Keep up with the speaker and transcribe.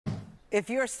If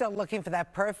you're still looking for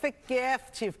that perfect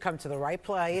gift, you've come to the right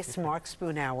place. Mark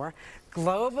Spoonauer,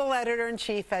 Global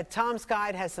Editor-in-Chief at Tom's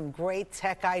Guide, has some great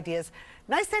tech ideas.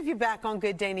 Nice to have you back on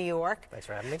Good Day New York. Thanks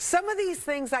for having me. Some of these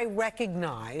things I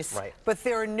recognize, right, but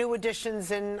there are new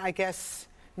additions and, I guess,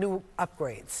 new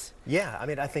upgrades. Yeah, I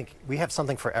mean, I think we have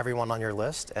something for everyone on your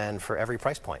list and for every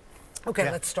price point.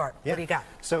 Okay, let's start. What do you got?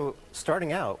 So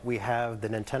starting out, we have the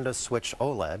Nintendo Switch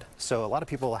OLED. So a lot of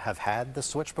people have had the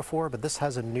Switch before, but this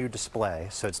has a new display.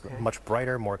 So it's much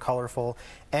brighter, more colorful.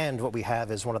 And what we have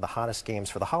is one of the hottest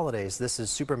games for the holidays. This is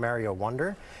Super Mario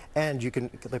Wonder. And you can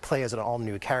play as an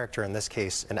all-new character, in this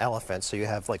case, an elephant. So you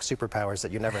have like superpowers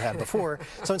that you never had before.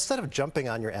 So instead of jumping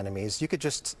on your enemies, you could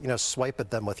just, swipe at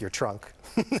them with your trunk.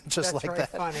 Just That's like very that.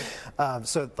 Funny.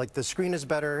 So like the screen is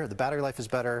better, the battery life is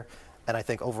better. And I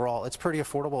think overall it's pretty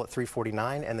affordable at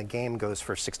 $349, and the game goes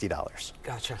for $60.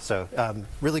 Gotcha. So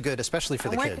really good, especially for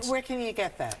the kids. Where can you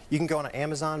get that? You can go on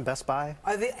Amazon, Best Buy.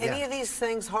 Are any of these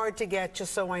things hard to get,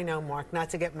 just so I know, Mark,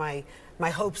 not to get my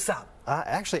hopes up?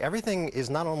 Actually, everything is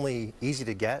not only easy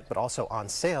to get, but also on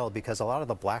sale, because a lot of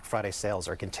the Black Friday sales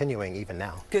are continuing even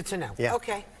now. Good to know. Yeah.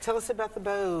 Okay, tell us about the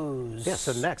Bose. Yeah,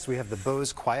 so next we have the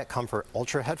Bose Quiet Comfort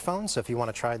Ultra headphones. So if you want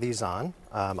to try these on,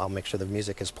 I'll make sure the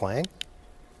music is playing.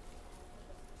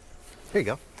 Here you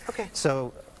go. Okay.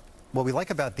 So what we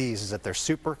like about these is that they're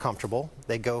super comfortable.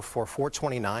 They go for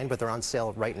 $429, but they're on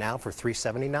sale right now for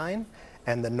 $379.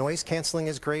 And the noise canceling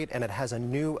is great, and it has a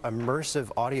new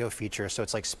immersive audio feature, so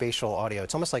it's like spatial audio.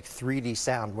 It's almost like 3D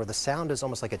sound, where the sound is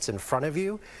almost like it's in front of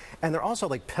you. And they're also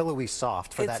like pillowy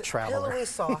soft for that traveler. Pillowy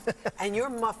soft, and you're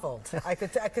muffled. I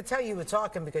could tell you were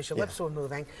talking because your lips were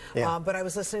moving. Yeah. But I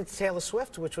was listening to Taylor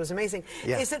Swift, which was amazing.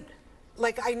 Yeah. Is it?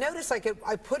 Like, I noticed, like,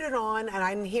 I put it on and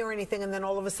I didn't hear anything, and then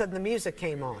all of a sudden the music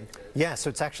came on. Yeah, so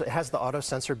it has the auto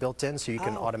sensor built in, so you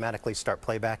can automatically start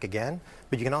playback again.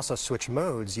 But you can also switch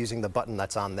modes using the button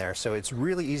that's on there. So it's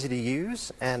really easy to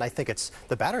use, and I think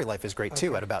the battery life is great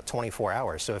too, at about 24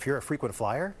 hours. So if you're a frequent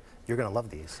flyer, you're going to love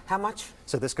these. How much?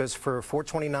 So this goes for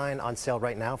 $429, on sale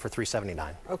right now for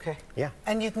 $379. Okay. Yeah.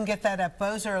 And you can get that at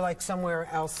Bose or like somewhere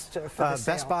else for the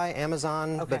sale? Best Buy,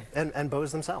 Amazon, okay. and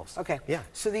Bose themselves. Okay. Yeah.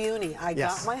 So the Uni, I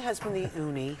got my husband the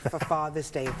Uni for Father's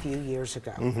Day a few years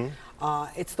ago.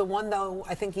 It's the one, though,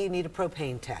 I think you need a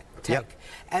propane tank. Yep.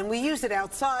 And we use it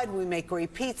outside. We make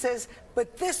great pizzas.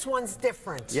 But this one's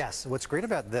different. Yes. What's great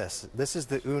about this is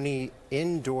the Uni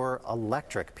indoor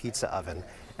electric pizza oven.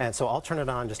 And so I'll turn it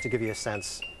on just to give you a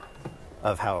sense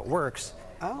of how it works.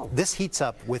 Oh. This heats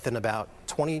up within about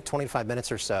 20-25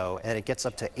 minutes or so, and it gets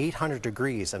up to 800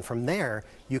 degrees. And from there,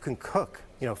 you can cook,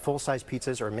 full-size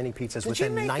pizzas or mini pizzas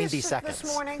within 90 seconds.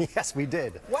 This morning? Yes, we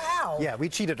did. Wow. Yeah, we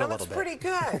cheated a little bit. That's pretty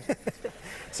good.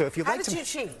 So if you How like did you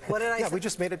cheat? What did I say? Yeah, we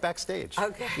just made it backstage.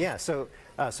 Okay. Yeah, so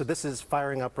this is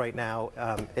firing up right now.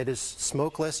 It is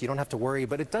smokeless. You don't have to worry,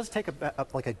 but it does take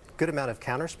like a good amount of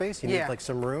counter space. You need like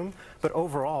some room. But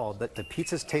overall, the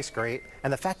pizzas taste great,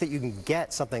 and the fact that you can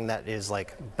get something that is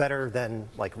like better than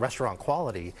like restaurant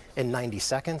quality in 90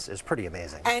 seconds is pretty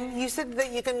amazing. And you said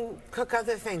that you can cook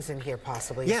other things in here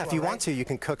possibly. Yeah, if you want to, you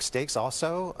can cook steaks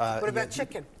also. What about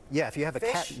chicken? Yeah, if you have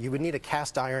you would need a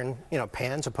cast iron,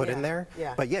 pan to put in there.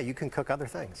 Yeah. But yeah, you can cook other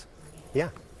things. Yeah.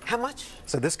 How much?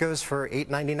 So this goes for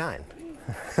 $8.99.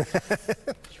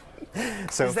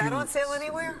 So is that on sale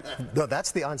anywhere? No,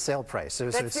 that's the on sale price. So,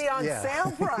 that's the on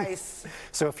sale price.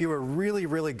 So if you were really,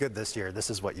 really good this year, this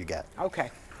is what you get.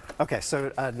 Okay. Okay,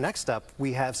 so next up,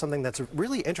 we have something that's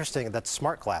really interesting, that's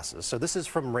smart glasses. So this is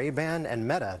from Ray-Ban and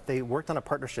Meta. They worked on a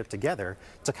partnership together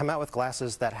to come out with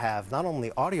glasses that have not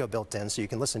only audio built in so you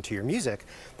can listen to your music,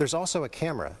 there's also a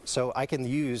camera. So I can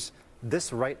use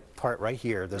this right part right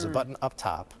here. There's a button up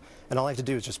top, and all I have to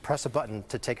do is just press a button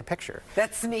to take a picture.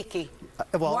 That's sneaky.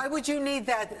 Well, why would you need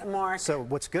that, Mark? So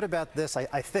what's good about this,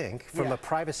 I think, from a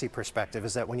privacy perspective,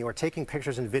 is that when you are taking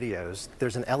pictures and videos,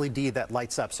 there's an LED that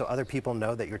lights up so other people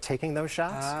know that you're taking those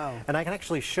shots. Oh. And I can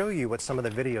actually show you what some of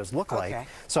the videos look like.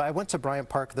 So I went to Bryant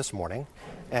Park this morning,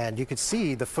 and you could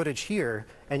see the footage here,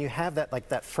 and you have that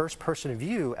that first-person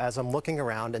view as I'm looking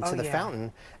around into the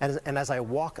fountain, and as I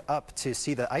walk up to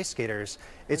see the ice skaters,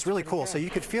 it's really cool. So you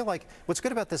could feel like, what's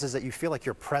good about this is that you feel like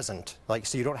you're present,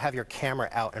 so you don't have your camera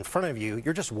out in front of you,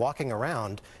 you're just walking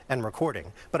around and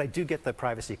recording. But I do get the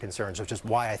privacy concerns, which is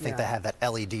why I think they have that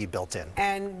LED built in.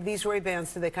 And these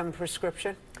Ray-Bans, do they come in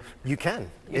prescription? You can,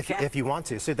 if you want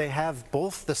to. So they have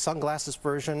both the sunglasses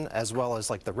version as well as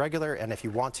like the regular, and if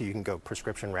you want to, you can go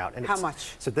prescription route. And how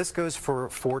much? So this goes for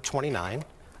 $429,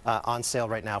 on sale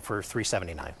right now for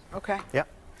 $379. Okay. Yep.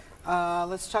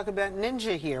 Let's talk about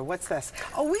Ninja here. What's this?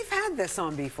 Oh, we've had this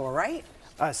on before, right?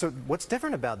 So what's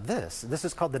different about this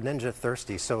is called the Ninja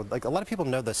Thirsty. So like a lot of people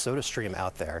know the SodaStream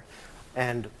out there,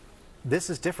 and this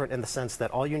is different in the sense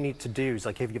that all you need to do is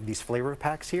like if you have these flavor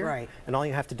packs here, right, and all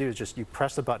you have to do is just you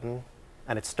press the button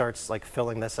and it starts like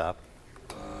filling this up.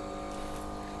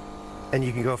 And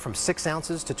you can go from 6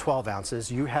 ounces to 12 ounces.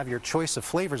 You have your choice of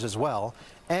flavors as well.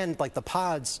 And like the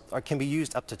pods can be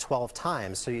used up to 12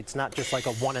 times. So it's not just like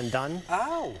a one and done.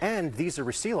 Oh. And these are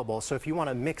resealable. So if you want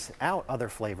to mix out other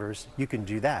flavors, you can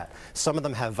do that. Some of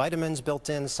them have vitamins built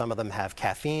in. Some of them have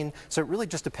caffeine. So it really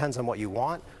just depends on what you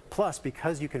want. Plus,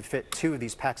 because you can fit 2 of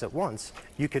these packs at once,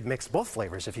 you could mix both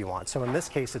flavors if you want. So in this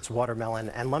case, it's watermelon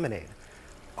and lemonade.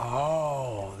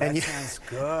 Oh, that sounds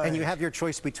good. And you have your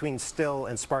choice between still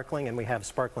and sparkling, and we have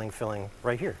sparkling filling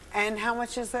right here. And how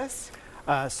much is this?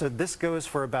 So this goes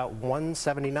for about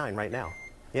 $179 right now.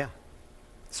 Yeah.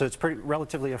 So it's pretty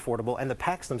relatively affordable, and the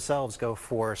packs themselves go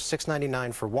for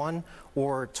 $6.99 for one,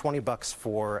 or $20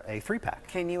 for a 3-pack.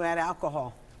 Can you add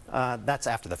alcohol? That's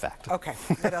after the fact. Okay.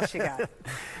 What else you got?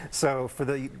 So for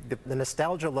the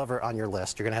nostalgia lover on your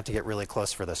list, you're going to have to get really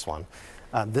close for this one.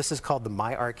 This is called the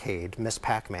My Arcade Miss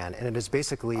Pac-Man, and it is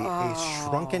basically a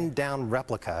shrunken down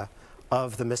replica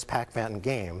of the Miss Pac-Man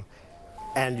game,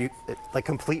 and like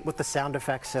complete with the sound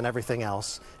effects and everything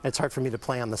else. It's hard for me to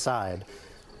play on the side,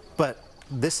 but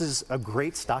this is a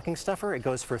great stocking stuffer. It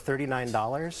goes for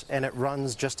 $39, and it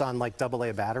runs just on like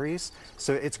AA batteries.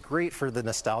 So it's great for the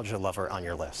nostalgia lover on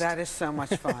your list. That is so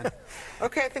much fun.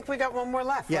 Okay, I think we got one more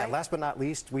left, Yeah, right? last but not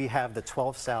least, we have the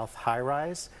 12 South High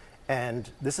Rise. And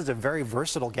this is a very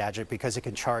versatile gadget because it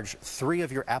can charge 3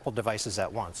 of your Apple devices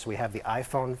at once. We have the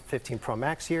iPhone 15 Pro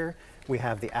Max here, we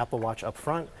have the Apple Watch up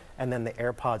front, and then the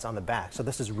AirPods on the back. So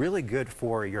this is really good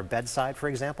for your bedside, for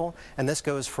example, and this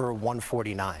goes for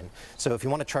 $149. So if you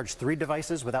want to charge 3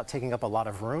 devices without taking up a lot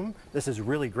of room, this is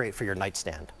really great for your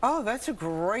nightstand. Oh, that's a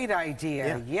great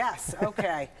idea. Yeah. Yes,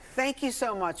 okay. Thank you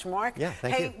so much, Mark. Yeah,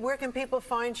 thank you. Hey, where can people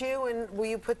find you, and will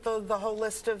you put the whole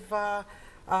list of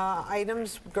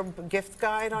items, gift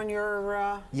guide on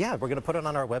your... Yeah, we're going to put it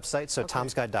on our website, so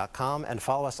tomsguide.com, and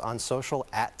follow us on social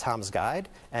at tomsguide,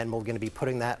 and we're going to be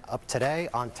putting that up today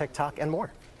on TikTok and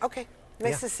more. Okay,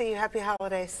 nice to see you. Happy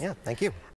holidays. Yeah, thank you.